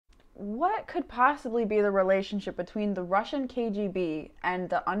what could possibly be the relationship between the Russian KGB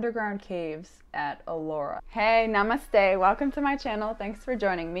and the underground caves at Ellora? Hey, namaste. Welcome to my channel. Thanks for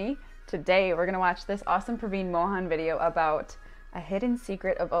joining me. Today, we're going to watch this awesome Praveen Mohan video about a hidden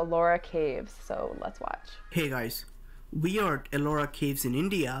secret of Ellora Caves. So let's watch. Hey guys, we are at Ellora Caves in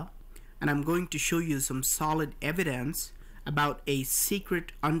India, and I'm going to show you some solid evidence about a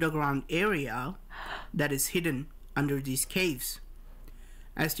secret underground area that is hidden under these caves.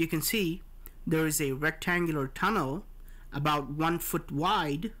 As you can see, there is a rectangular tunnel about 1 foot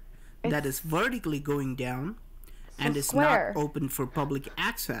wide that is vertically going down and is not open for public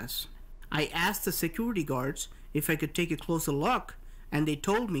access. I asked the security guards if I could take a closer look, and they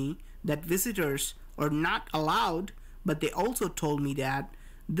told me that visitors are not allowed, but they also told me that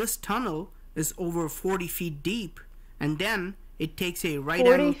this tunnel is over 40 feet deep, and then it takes a right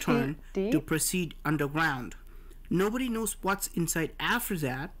angle turn to proceed underground. Nobody knows what's inside after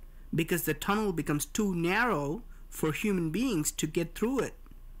that because the tunnel becomes too narrow for human beings to get through it.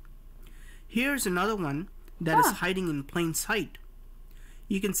 Here's another one that is hiding in plain sight.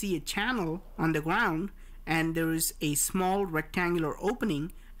 You can see a channel on the ground, and there is a small rectangular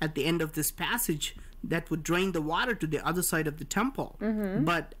opening at the end of this passage that would drain the water to the other side of the temple.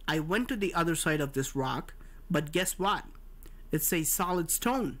 But I went to the other side of this rock, but guess what? It's a solid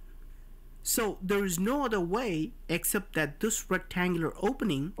stone. So there is no other way except that this rectangular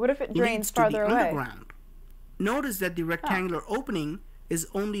opening what if it drains leads farther to the away? underground. Notice that the rectangular opening is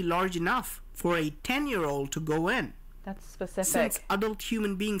only large enough for a 10-year-old to go in. That's specific. Since adult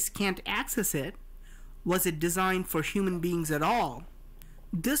human beings can't access it, was it designed for human beings at all?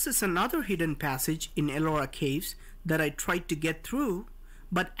 This is another hidden passage in Ellora Caves that I tried to get through,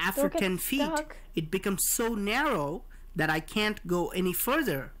 but after 10 feet, it becomes so narrow that I can't go any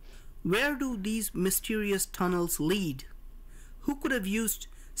further. Where do these mysterious tunnels lead? Who could have used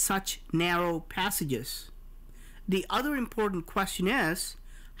such narrow passages? The other important question is,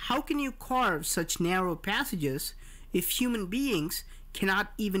 how can you carve such narrow passages if human beings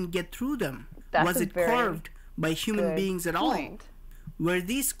cannot even get through them? Was it carved by human beings at all? Were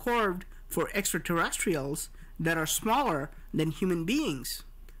these carved for extraterrestrials that are smaller than human beings?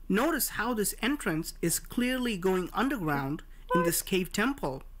 Notice how this entrance is clearly going underground in this cave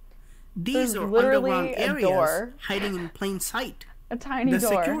temple. These are underground areas hiding in plain sight. A tiny door. The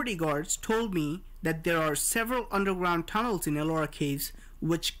security guards told me that there are several underground tunnels in Ellora Caves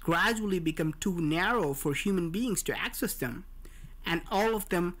which gradually become too narrow for human beings to access them, and all of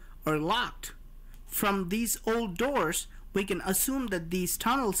them are locked. From these old doors, we can assume that these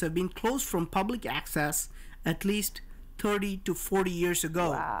tunnels have been closed from public access at least 30 to 40 years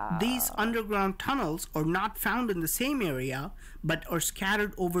ago. These underground tunnels are not found in the same area, but are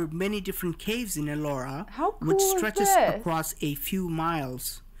scattered over many different caves in Ellora, which stretches across a few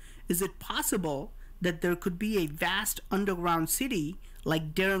miles. Is it possible that there could be a vast underground city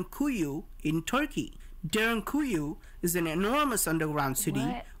like Derinkuyu in Turkey? Derinkuyu is an enormous underground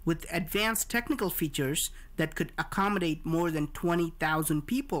city with advanced technical features that could accommodate more than 20,000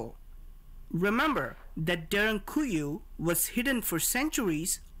 people. Remember that Derinkuyu was hidden for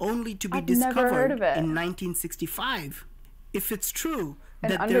centuries only to be discovered in 1965. If it's true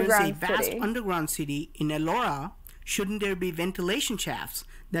that there is a vast underground city in Ellora, shouldn't there be ventilation shafts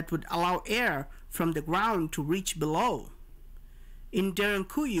that would allow air from the ground to reach below? In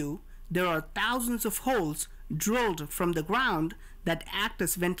Derinkuyu, there are thousands of holes drilled from the ground that act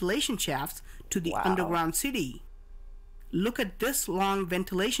as ventilation shafts to the underground city. Look at this long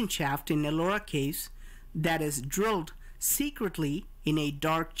ventilation shaft in Ellora Caves that is drilled secretly in a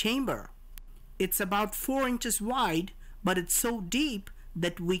dark chamber. It's about 4 inches wide, but it's so deep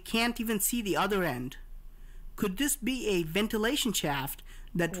that we can't even see the other end. Could this be a ventilation shaft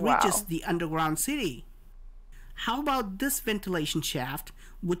that reaches the underground city? How about this ventilation shaft,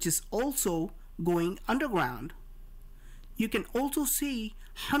 which is also going underground? You can also see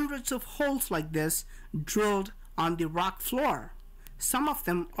hundreds of holes like this drilled on the rock floor. Some of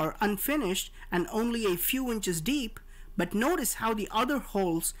them are unfinished and only a few inches deep, but notice how the other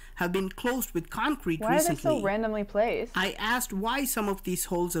holes have been closed with concrete recently. Why are they so randomly placed? I asked why some of these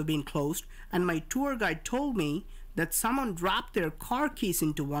holes have been closed, and my tour guide told me that someone dropped their car keys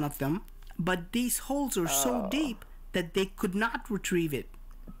into one of them, but these holes are so deep that they could not retrieve it.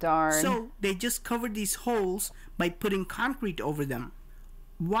 Darn. So they just covered these holes by putting concrete over them.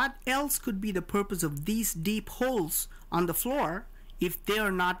 What else could be the purpose of these deep holes on the floor if they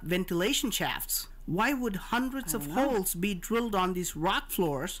are not ventilation shafts? Why would hundreds of holes be drilled on these rock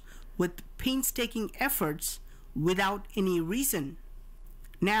floors with painstaking efforts without any reason?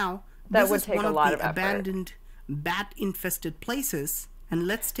 Now, that this would is take one a of lot the of effort. abandoned bat-infested places, and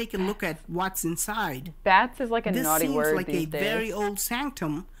let's take a look at what's inside. Bats is like a This naughty seems word like these a days. very old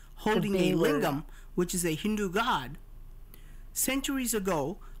sanctum holding B a word. lingam, which is a Hindu god. Centuries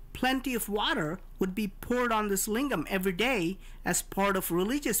ago, plenty of water would be poured on this lingam every day as part of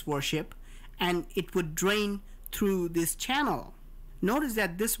religious worship, and it would drain through this channel. Notice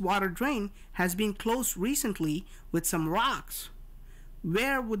that this water drain has been closed recently with some rocks.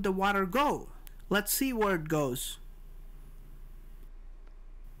 Where would the water go? Let's see where it goes.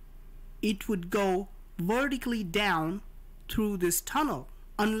 It would go vertically down through this tunnel.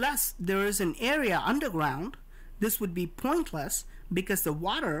 Unless there is an area underground, this would be pointless because the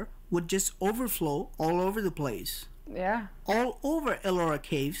water would just overflow all over the place. Yeah. All over Ellora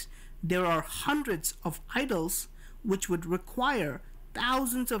Caves, there are hundreds of idols which would require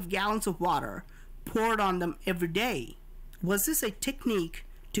thousands of gallons of water poured on them every day. Was this a technique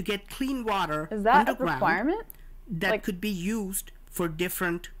to get clean water Is that a underground requirement? that could be used for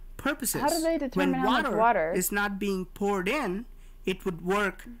different purposes? How do they determine when how much water is not being poured in, it would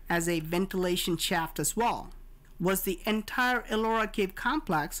work as a ventilation shaft as well. Was the entire Ellora Cave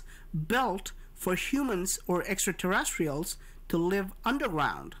complex built for humans or extraterrestrials to live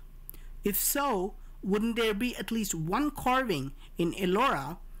underground? If so, wouldn't there be at least one carving in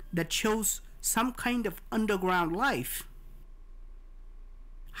Ellora that shows some kind of underground life?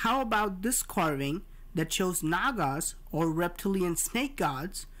 How about this carving that shows Nagas or reptilian snake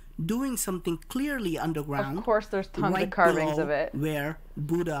gods doing something clearly underground? Of course, there's tons right of carvings below of it. where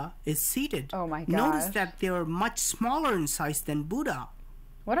Buddha is seated. Oh my Notice gosh. that they are much smaller in size than Buddha.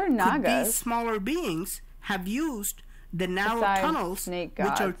 What are Could Nagas? these smaller beings have used the narrow Besides tunnels snake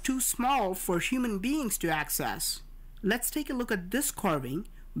which are gods. too small for human beings to access? Let's take a look at this carving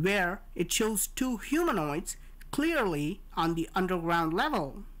where it shows two humanoids clearly on the underground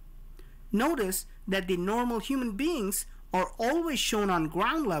level. Notice that the normal human beings are always shown on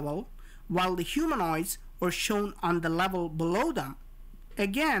ground level while the humanoids are shown on the level below them.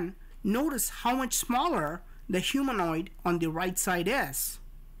 Again, notice how much smaller the humanoid on the right side is.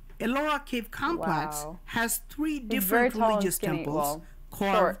 Ellora Cave Complex Wow. has three He's very different tall and religious skinny. temples Well,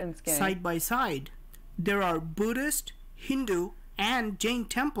 short carved and skinny. side by side. There are Buddhist, Hindu, and Jain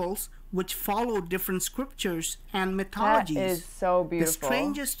temples which follow different scriptures and mythologies. That is so The beautiful.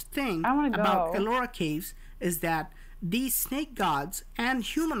 strangest thing I wanna about go. Ellora Caves is that these snake gods and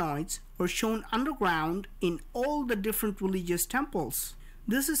humanoids are shown underground in all the different religious temples.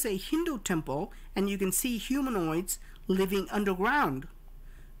 This is a Hindu temple, and you can see humanoids living underground.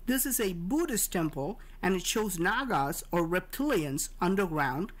 This is a Buddhist temple, and it shows Nagas or reptilians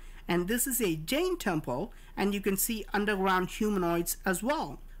underground. And this is a Jain temple, and you can see underground humanoids as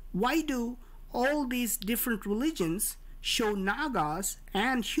well. Why do all these different religions show Nagas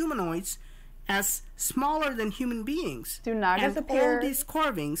and humanoids as smaller than human beings? Do Nagas and appear all these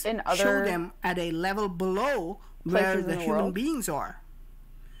carvings in show other them at a level below where places the in the human world? beings are.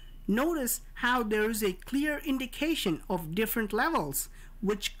 Notice how there is a clear indication of different levels,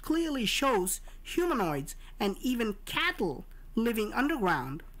 which clearly shows humanoids and even cattle living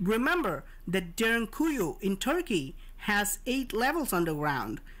underground. Remember that Derinkuyu in Turkey has 8 levels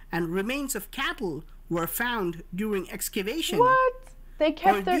underground, and remains of cattle were found during excavation. What? They Are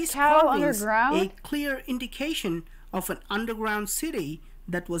kept their these cattle carvings underground? a clear indication of an underground city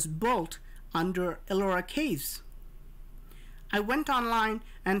that was built under Ellora Caves? I went online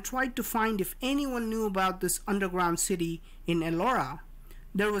and tried to find if anyone knew about this underground city in Ellora.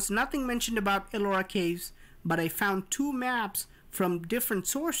 There was nothing mentioned about Ellora Caves, but I found 2 maps from different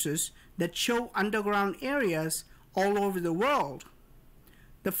sources that show underground areas all over the world.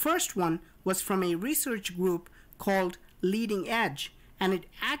 The first one was from a research group called Leading Edge, and it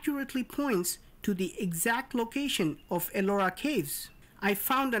accurately points to the exact location of Ellora Caves. I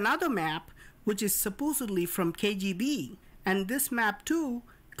found another map which is supposedly from KGB, and this map too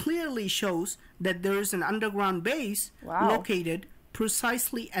clearly shows that there is an underground base Wow. located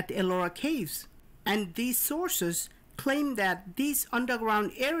precisely at Ellora Caves. And these sources claim that these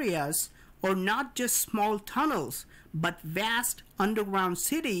underground areas are not just small tunnels, but vast underground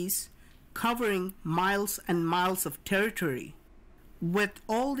cities covering miles and miles of territory. With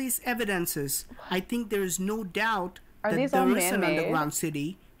all these evidences, I think there is no doubt Are that these all there is an man-made? underground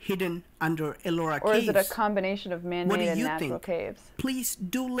city hidden under Ellora Or Caves. is it a combination of What man-made do and you natural think? caves? Please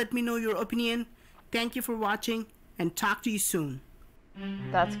do let me know your opinion. Thank you for watching, and talk to you soon.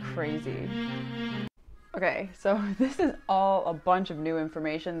 That's crazy. Okay, so this is all a bunch of new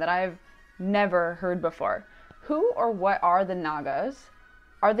information that I've never heard before. Who or what are the Nagas?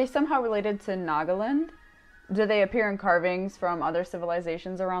 Are they somehow related to Nagaland? Do they appear in carvings from other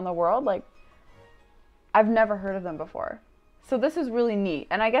civilizations around the world? Like, I've never heard of them before. So this is really neat.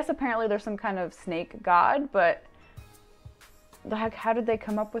 And I guess apparently there's some kind of snake god, but the heck, how did they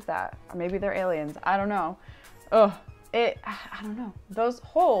come up with that? Or maybe they're aliens. I don't know. Ugh. I don't know. Those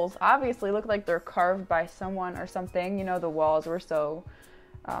holes obviously look like they're carved by someone or something. You know, the walls were so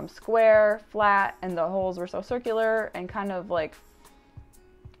square, flat, and the holes were so circular and kind of like,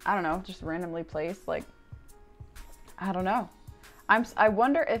 I don't know, just randomly placed. Like, I don't know. I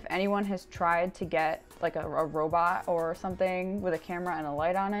wonder if anyone has tried to get like a robot or something with a camera and a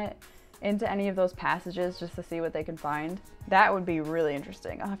light on it into any of those passages just to see what they can find. That would be really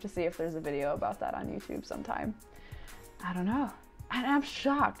interesting. I'll have to see if there's a video about that on YouTube sometime. I don't know. And I'm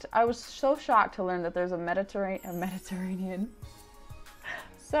shocked. I was so shocked to learn that there's subterranean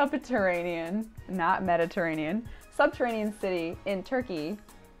city in Turkey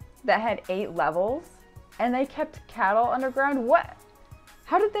that had 8 levels, and they kept cattle underground. What?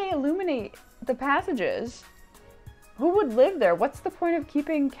 How did they illuminate the passages? Who would live there? What's the point of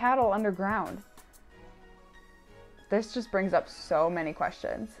keeping cattle underground? This just brings up so many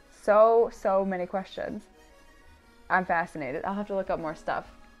questions. So many questions. I'm fascinated. I'll have to look up more stuff.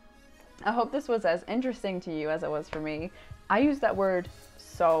 I hope this was as interesting to you as it was for me. I use that word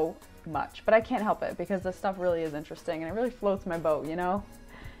so much, but I can't help it because this stuff really is interesting and it really floats my boat, you know?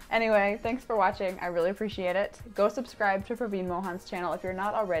 Anyway, thanks for watching. I really appreciate it. Go subscribe to Praveen Mohan's channel if you're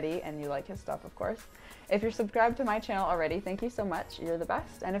not already, and you like his stuff, of course. If you're subscribed to my channel already, thank you so much. You're the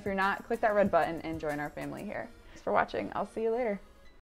best. And if you're not, click that red button and join our family here. Thanks for watching. I'll see you later.